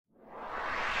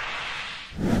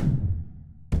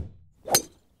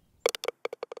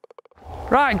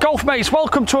Right, golf mates,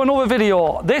 welcome to another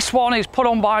video. This one is put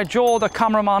on by Joe, the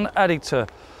cameraman editor.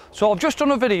 So I've just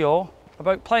done a video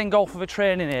about playing golf with a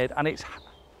training aid and it's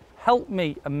helped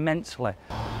me immensely.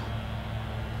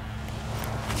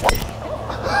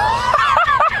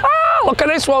 Look at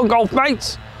this one, golf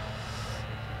mates.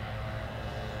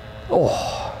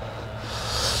 Oh,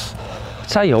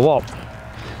 tell you what,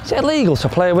 is it illegal to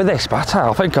play with this? But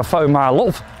I think I found my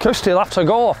love. Kirsty will have to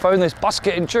go. I found this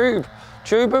basket and tube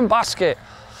and basket.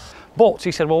 But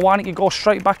he said, well, why don't you go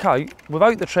straight back out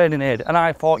without the training aid? And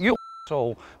I thought, you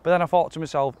asshole. But then I thought to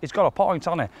myself, he's got a point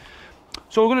on it.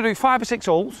 So we're going to do 5 or 6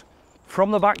 holes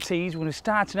from the back tees. We're going to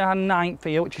start in our 9th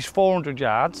here, which is 400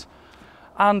 yards.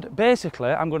 And basically,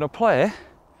 I'm going to play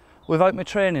without my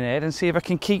training aid and see if I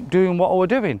can keep doing what we're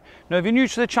doing. Now, if you're new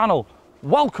to the channel,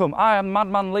 welcome. I am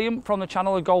Madman Liam from the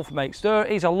channel of Golf Mates. There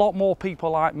is a lot more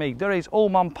people like me. There is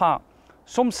Old Man Pat.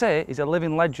 Some say he's a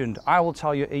living legend. I will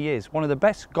tell you he is. One of the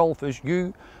best golfers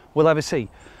you will ever see.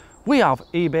 We have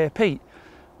eBay Pete.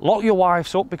 Lock your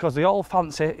wives up because they all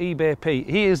fancy eBay Pete.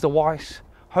 He is the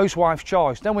housewife's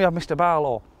choice. Then we have Mr.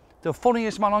 Barlow, the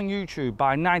funniest man on YouTube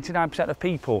by 99% of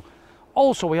people.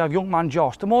 Also, we have young man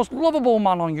Josh, the most lovable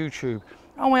man on YouTube.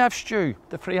 And we have Stu,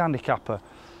 the free handicapper.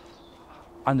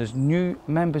 And there's new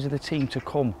members of the team to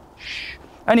come. Shh.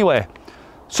 Anyway,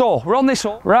 so we're on this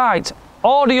one. Right,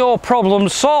 audio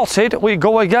problems sorted, we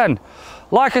go again.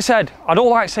 Like I said, I don't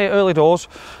like to say early doors.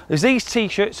 There's these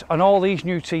t-shirts and all these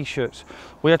new t-shirts.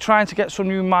 We are trying to get some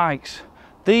new mics.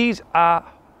 These are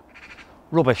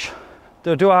rubbish.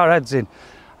 They'll do our heads in.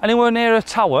 Anywhere near a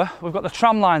tower, we've got the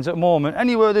tram lines at the moment.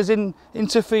 Anywhere there's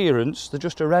interference, they're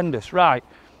just horrendous. Right,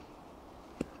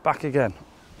 back again.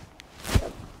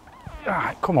 All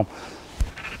right, come on.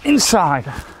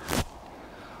 Inside.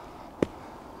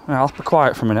 Now, I'll be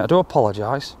quiet for a minute. I do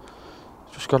apologise.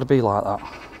 It's just got to be like that.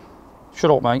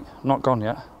 Shut up, mate. I'm not gone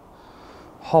yet.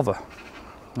 Hover.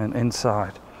 And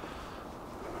inside.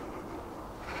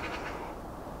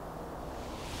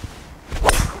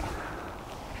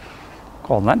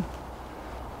 Go on then.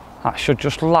 That should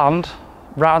just land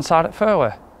round side at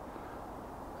fairway.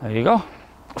 There you go.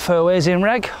 Fairway's in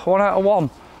reg. 1 out of 1.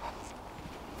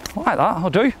 Like that, I'll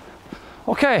do.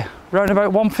 Okay, round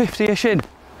about 150-ish in.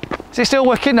 Is it still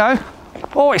working now?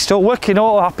 Oh, it's still working.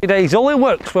 Oh, happy days. It only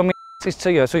works when we this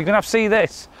to you, so you're going to have to see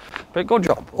this. But good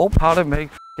job. Oh, pardon me.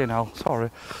 F***ing hell,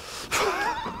 sorry.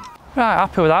 Right,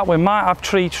 happy with that. We might have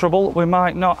tree trouble, we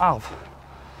might not have.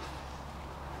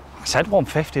 I said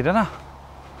 150, didn't I?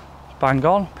 Bang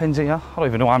on, pins in here. I don't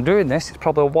even know why I'm doing this. It's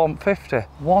probably a 150.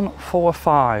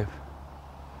 145.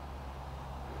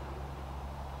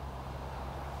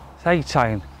 It's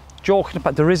 18. Joking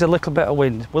about, there is a little bit of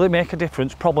wind. Will it make a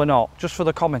difference? Probably not. Just for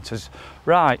the commenters.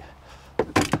 Right.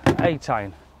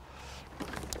 18.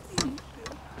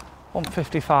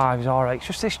 155 is alright. It's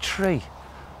just this tree.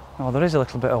 Oh, there is a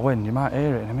little bit of wind. You might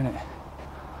hear it in a minute.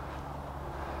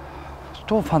 Just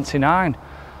don't fancy 9.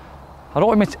 I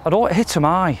don't hit them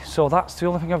high, so that's the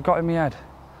only thing I've got in my head.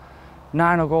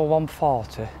 9 will go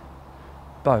 140.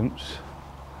 Bounce.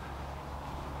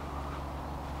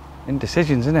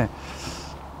 Indecisions, isn't it?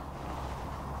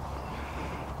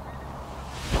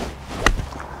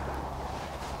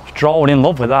 Drawing in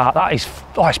love with that. That is,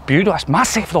 oh, it's beautiful. That's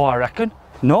massive though, I reckon.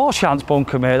 No chance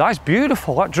bunker, mate. That's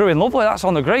beautiful. That drew in lovely. That's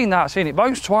on the green. That's seen it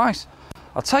bounce twice.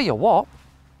 I'll tell you what,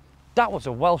 that was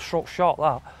a well struck shot,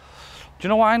 that. Do you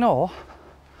know why I know?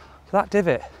 That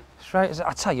divot, straight as,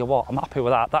 I tell you what, I'm happy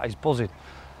with that. That is buzzing.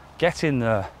 Get in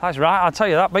there. That's right, I'll tell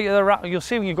you that. Beat you the, you'll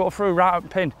see when you go through right up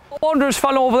pin. Wanderers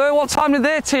fan over there, what time did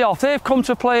they tee off? They've come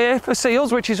to play here for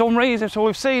Seals, which is unreasonable. So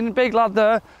we've seen the big lad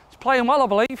there. He's playing well, I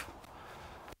believe.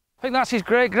 I think that's his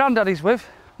great granddad he's with.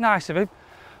 Nice of him.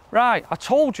 Right, I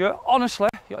told you, honestly,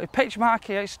 you got your pitch mark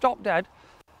here, it's stopped dead.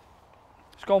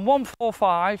 It's gone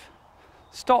 145,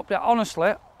 stopped dead.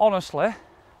 Honestly,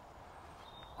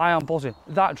 I am buzzing.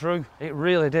 That drew, it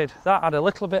really did. That had a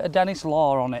little bit of Dennis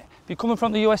Law on it. If you're coming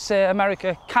from the USA,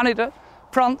 America, Canada,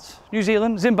 France, New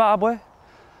Zealand, Zimbabwe,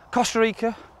 Costa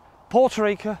Rica, Puerto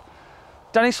Rico,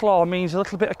 Dennis Law means a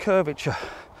little bit of curvature.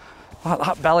 Like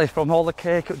that belly from all the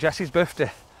cake at Jessie's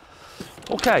birthday.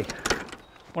 Okay,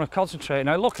 I want to concentrate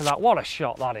now. Look at that, what a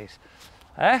shot that is.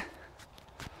 Eh?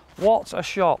 What a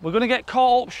shot. We're going to get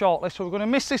caught up shortly, so we're going to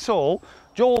miss this hole.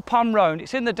 Joe will pan round.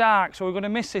 It's in the dark, so we're going to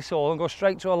miss this hole and go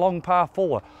straight to a long par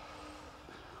 4.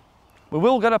 We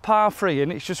will get a par 3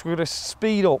 and it's just we're going to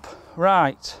speed up.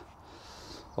 Right.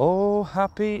 Oh,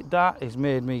 happy. That has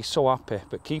made me so happy,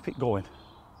 but keep it going.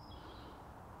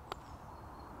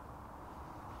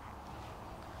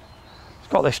 It's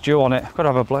got this dew on it. I've got to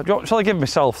have a blood. Shall I give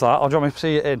myself that or do you want me to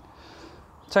see it in?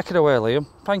 Take it away, Liam.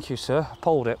 Thank you, sir. I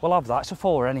pulled it. We'll have that. It's a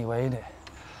 4 anyway, isn't it?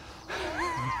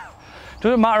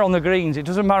 Doesn't matter on the greens. It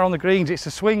doesn't matter on the greens. It's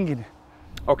the swinging.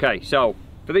 Okay, so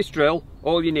for this drill,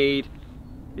 all you need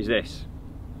is this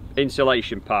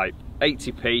insulation pipe,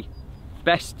 80p,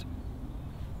 best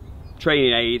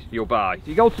training aid you'll buy.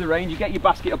 You go to the range, you get your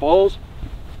basket of balls,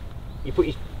 you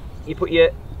put your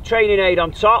training aid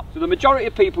on top. So the majority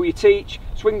of people you teach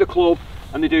swing the club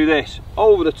and they do this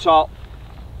over the top,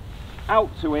 out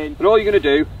to in, and all you're going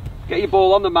to do, get your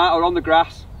ball on the mat or on the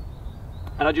grass,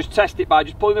 and I just test it by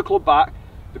just pulling the club back.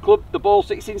 The ball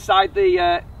sits inside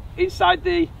the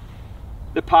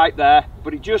pipe there,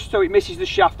 but it just so it misses the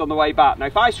shaft on the way back. Now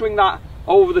if I swing that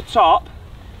over the top,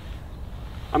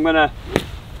 I'm going to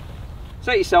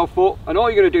set yourself up, and all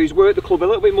you're going to do is work the club a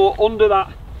little bit more under that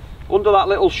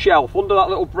little shelf, under that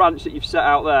little branch that you've set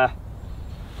out there.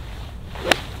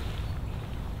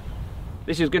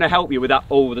 This is going to help you with that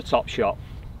over the top shot.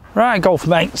 Right, golf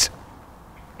mates.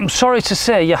 I'm sorry to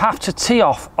say you have to tee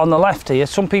off on the left here.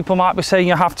 Some people might be saying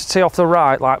you have to tee off the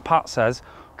right, like Pat says.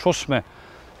 Trust me,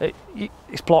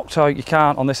 it's blocked out. You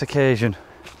can't on this occasion.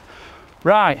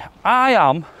 Right, I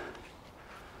am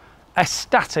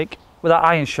ecstatic with that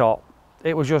iron shot.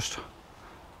 It was just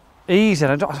easy.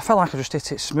 I felt like I just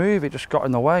hit it smooth. It just got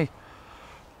in the way.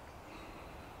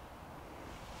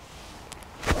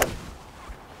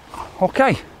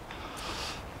 Okay,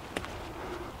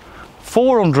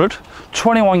 400,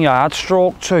 21 yards,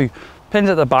 stroke 2, pins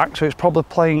at the back, so it's probably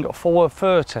playing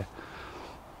 430.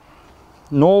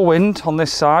 No wind on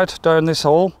this side, down this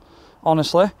hole,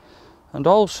 honestly, and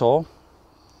also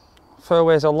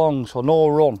fairways are long, so no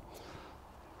run.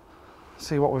 Let's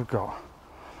see what we've got.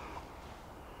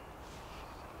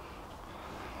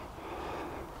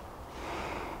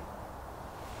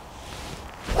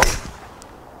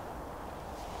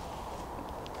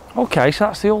 Okay, so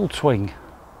that's the old swing.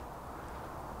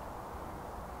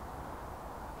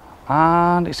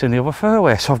 And it's in the other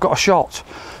fairway, so I've got a shot.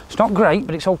 It's not great,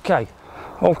 but it's okay.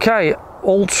 Okay,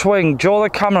 old swing. Joe the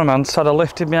cameraman said I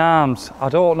lifted my arms. I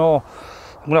don't know.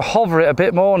 I'm going to hover it a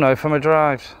bit more now for my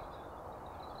drives.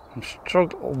 I'm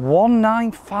struggling.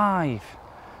 195.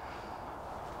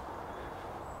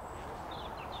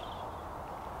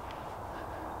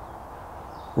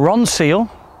 Ron Seal,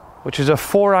 which is a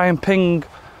 4-iron ping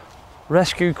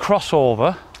rescue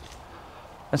crossover,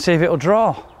 and see if it'll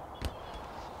draw.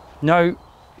 No,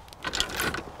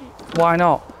 why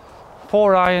not?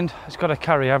 4-iron, it's got to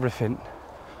carry everything.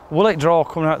 Will it draw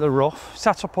coming out of the rough?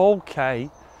 Set up okay.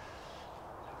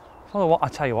 I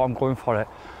tell you what, I'm going for it.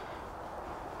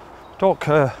 Don't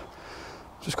care.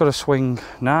 Just got to swing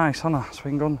nice, haven't I?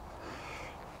 Swing gun.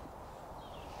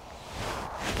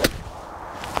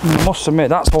 I must admit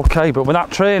that's okay, but with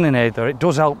that training aid there, it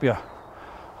does help you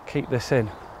keep this in.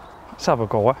 Let's have a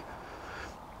go.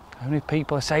 How many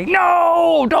people are saying,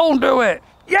 no, don't do it?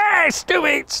 Yes, do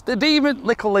it. The demon,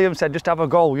 little Liam said, just have a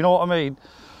go. You know what I mean?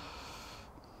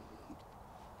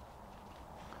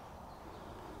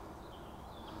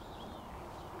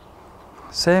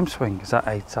 Same swing as that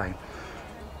 8-iron.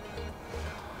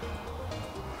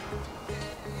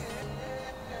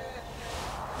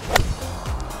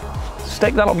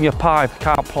 Stick that up in your pipe,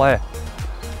 can't play.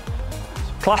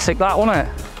 Classic that, wasn't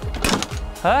it?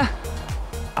 Huh?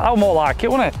 How more like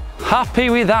it, wasn't it? Happy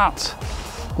with that.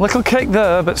 Little kick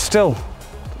there, but still,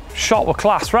 shot with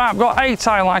class. Right, I've got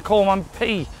 8-iron like old man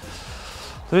P.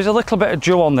 There is a little bit of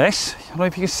dew on this. I don't know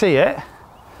if you can see it,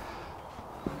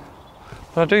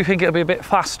 but I do think it'll be a bit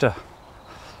faster.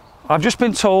 I've just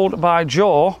been told by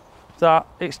Joe that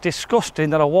it's disgusting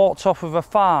that I walked off with a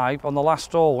 5 on the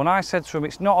last hole. When I said to him,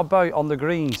 it's not about on the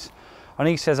greens. And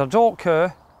he says, I don't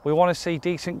care, we want to see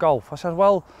decent golf. I said,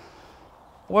 well,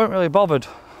 I weren't really bothered.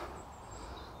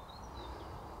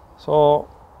 So,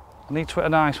 I need to hit a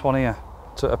nice one here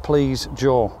to please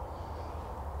Joe.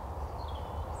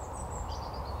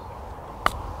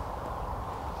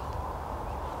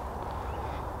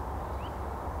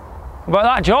 About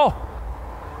that, Joe?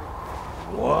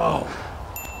 Whoa.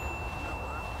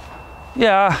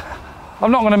 Yeah,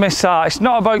 I'm not going to miss that. It's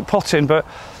not about putting, but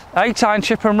 8-iron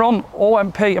chip and run,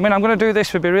 OMP. I mean, I'm going to do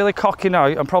this, we'll be really cocky now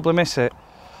and probably miss it.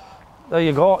 There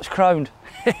you go, it's crowned.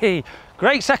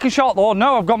 Great second shot though.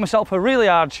 Now I've got myself a really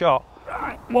hard shot.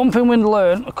 Right, one thing we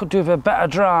learned, I could do with a better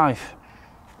drive.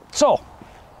 So,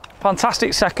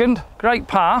 fantastic second, great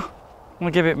par. I'm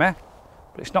going to give it me,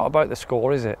 but it's not about the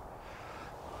score, is it?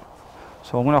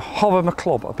 So I'm going to hover my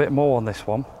club a bit more on this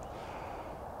one.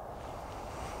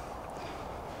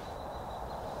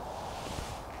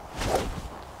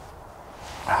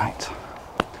 Right.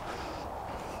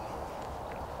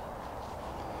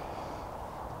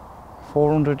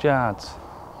 400 yards.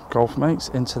 Golf mates,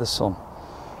 into the sun.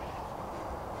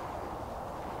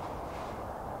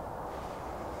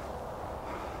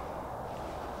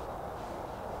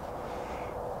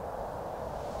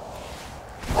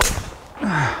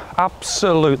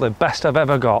 Absolutely best I've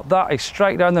ever got. That is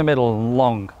straight down the middle and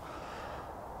long.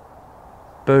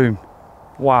 Boom.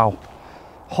 Wow.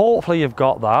 Hopefully you've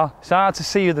got that. It's hard to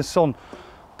see in the sun,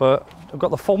 but I've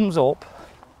got the thumbs up.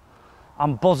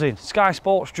 I'm buzzing. Sky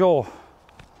Sports Joe.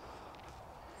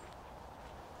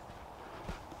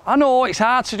 I know it's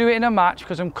hard to do it in a match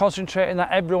because I'm concentrating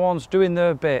that everyone's doing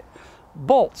their bit,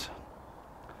 but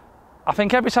I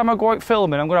think every time I go out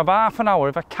filming, I'm going to have half an hour,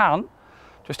 if I can,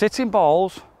 just hitting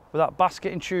balls with that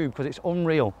basket and tube, because it's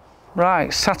unreal.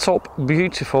 Right, sat up,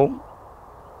 beautiful.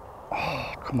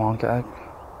 Oh, come on, get out.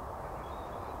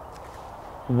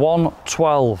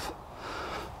 112.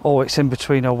 Oh, it's in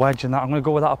between a wedge and that. I'm going to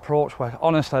go with that approach wedge.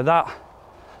 Honestly,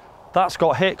 that's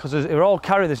got hit because they're all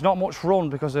carry. There's not much run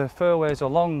because the fairways are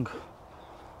long.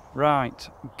 Right,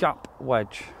 gap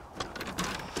wedge.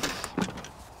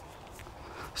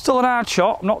 Still an hard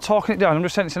shot. I'm not talking it down. I'm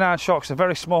just saying it's an hard shot because it's a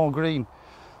very small green.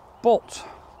 But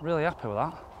really happy with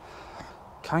that.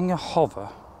 Can you hover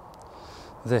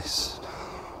this?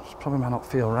 This probably might not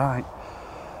feel right.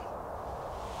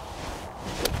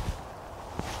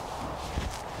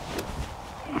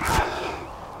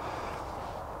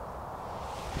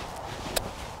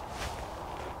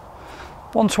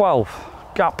 .112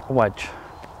 gap wedge,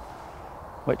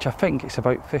 which I think it's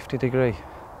about 50 degree.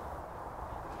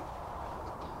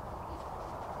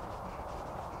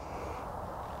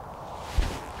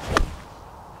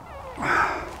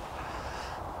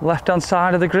 Left hand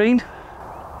side of the green.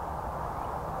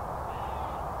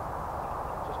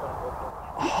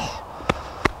 Oh.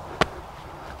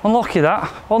 Unlucky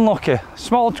that, unlucky.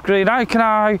 Small green. How can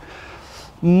I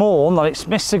moan that it's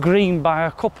missed the green by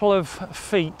a couple of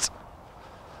feet?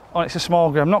 Oh, it's a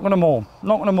small green. I'm not going to moan.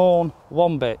 Not going to moan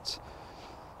one bit.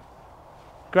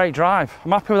 Great drive.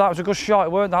 I'm happy with that. It was a good shot.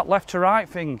 It weren't that left to right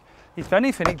thing. If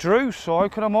anything, it drew. So how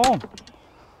can I moan?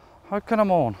 How can I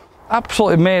moan?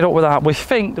 Absolutely made up with that. We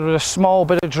think there was a small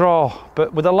bit of draw,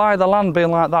 but with the lie of the land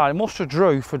being like that, it must have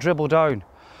drew for dribble down.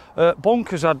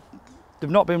 Bunkers they've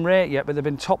not been raked yet, but they've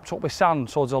been topped up with sand.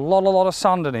 So there's a lot of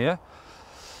sand in here.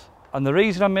 And the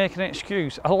reason I'm making an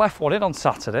excuse, I left one in on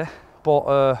Saturday, but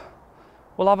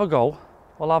we'll have a go.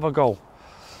 We'll have a go.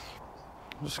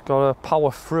 Just got to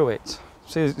power through it.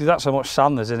 See, that's how much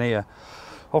sand there's in here.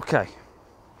 Okay.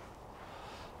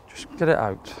 Just get it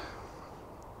out.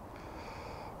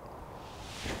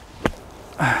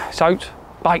 It's out.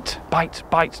 Bite, bite,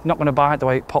 bite. Not going to bite the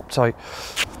way it popped out.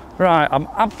 Right, I'm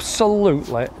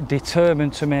absolutely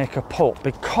determined to make a putt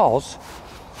because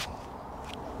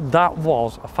that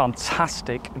was a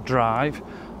fantastic drive.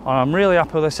 And I'm really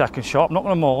happy with the second shot. I'm not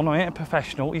going to moan, I ain't a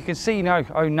professional. You can see now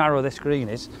how narrow this green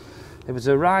is. It was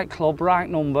the right club, right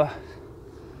number.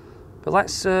 But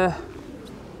let's see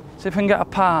if we can get a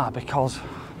par because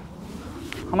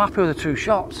I'm happy with the two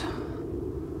shots.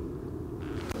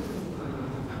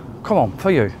 Come on, for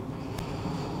you.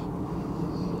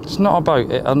 It's not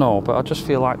about it, I know, but I just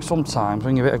feel like sometimes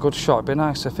when you hit a good shot, it'd be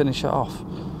nice to finish it off.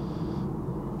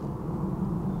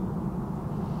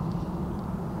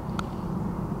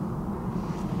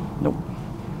 Nope.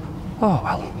 Oh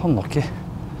well, unlucky.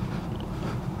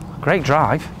 Great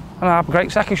drive, and I have a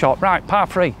great second shot. Right, par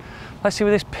 3. Let's see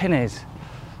where this pin is.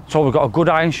 So we've got a good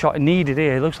iron shot needed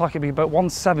here. It looks like it'd be about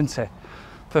 170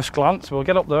 first glance. We'll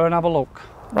get up there and have a look.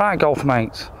 Right, golf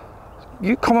mates.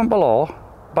 You comment below,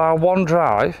 by one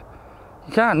drive,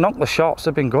 you can't knock the shots,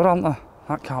 they've been good, haven't they?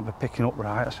 That can't be picking up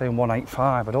right, I'm saying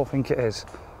 185, I don't think it is.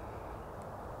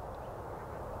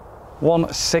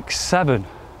 167.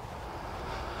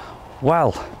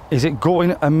 Well, is it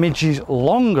going a midges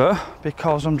longer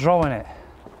because I'm drawing it?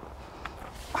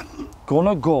 I'm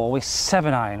gonna go with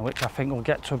 7 iron, which I think will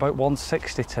get to about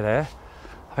 160 today.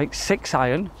 I think 6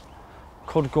 iron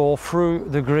could go through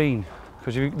the green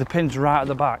because the pin's right at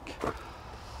the back.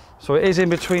 So it is in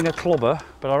between a clubber,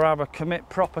 but I'd rather commit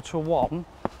proper to one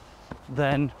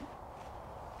than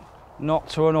not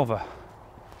to another.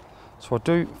 So I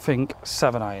do think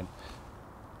 7 iron.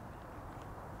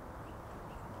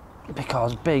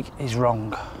 Because big is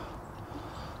wrong.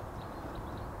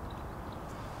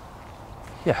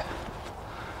 Yeah.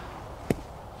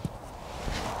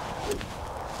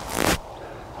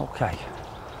 Okay.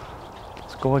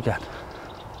 Let's go again.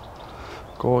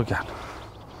 Go again.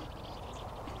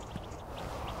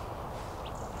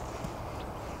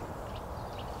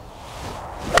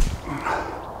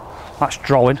 That's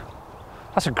drawing.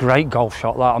 That's a great golf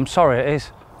shot, that. I'm sorry, it is.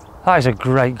 That is a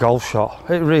great golf shot.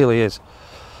 It really is.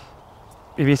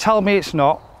 If you tell me it's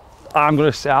not, I'm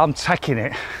going to say I'm taking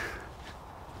it.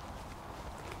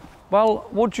 Well,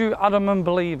 would you, Adam, and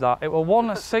believe that? It was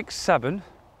 167,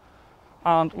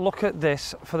 and look at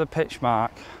this for the pitch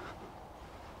mark.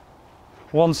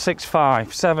 165,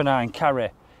 7-iron carry.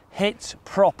 Hit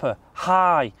proper,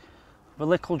 high, with a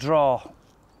little draw.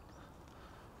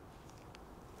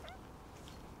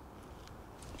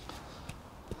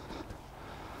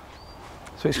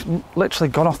 So it's literally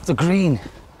gone off the green.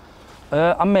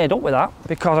 I'm made up with that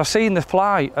because I seen the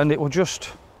fly and it was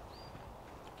just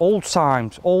old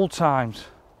times, old times.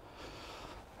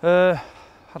 I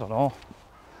don't know,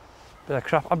 bit of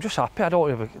crap. I'm just happy. I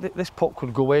don't ever, this putt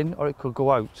could go in or it could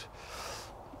go out.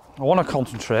 I want to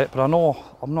concentrate, but I know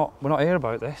we're not here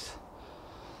about this.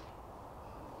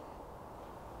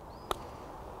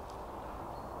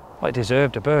 Well, it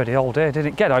deserved a birdie all day,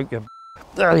 didn't it? Get out, you.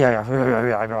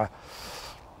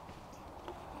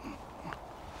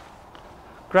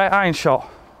 Great iron shot.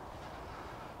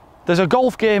 There's a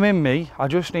golf game in me. I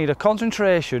just need a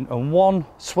concentration and one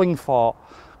swing thought.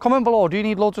 Comment below, do you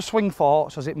need loads of swing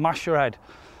thoughts? Does it mash your head?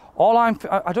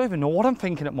 I don't even know what I'm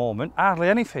thinking at the moment. Hardly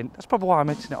anything. That's probably why I'm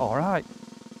hitting it all right.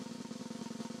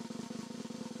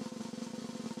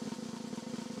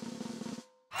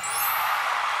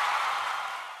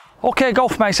 Okay,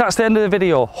 golf mates, that's the end of the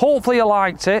video. Hopefully you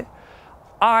liked it.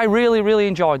 I really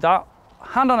enjoyed that.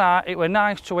 Hand on heart, it was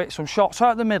nice to hit some shots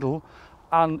out the middle,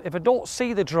 and if I don't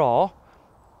see the draw,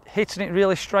 hitting it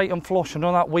really straight and flush and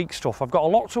all that weak stuff. I've got a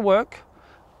lot to work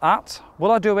at.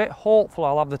 Will I do it? Hopefully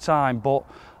I'll have the time, but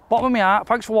bottom of my heart,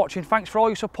 thanks for watching, thanks for all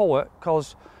your support,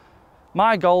 because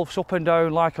my golf's up and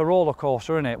down like a roller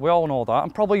coaster, isn't it? We all know that,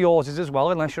 and probably yours is as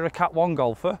well, unless you're a Cat 1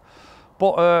 golfer.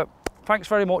 But thanks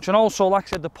very much, and also, like I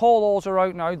said, the polos are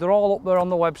out now, they're all up there on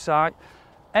the website.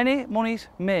 Any money's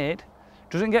made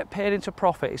doesn't get paid into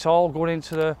profit, it's all going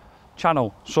into the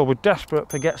channel. So we're desperate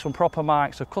to get some proper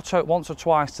mics. I've cut out once or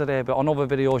twice today, but on other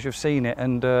videos you've seen it.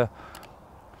 And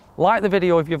like the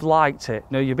video if you've liked it.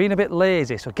 Now, you've been a bit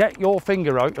lazy, so get your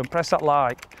finger out and press that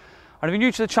like. And if you're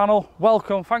new to the channel,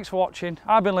 welcome, thanks for watching.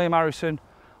 I've been Liam Harrison,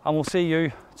 and we'll see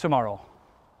you tomorrow.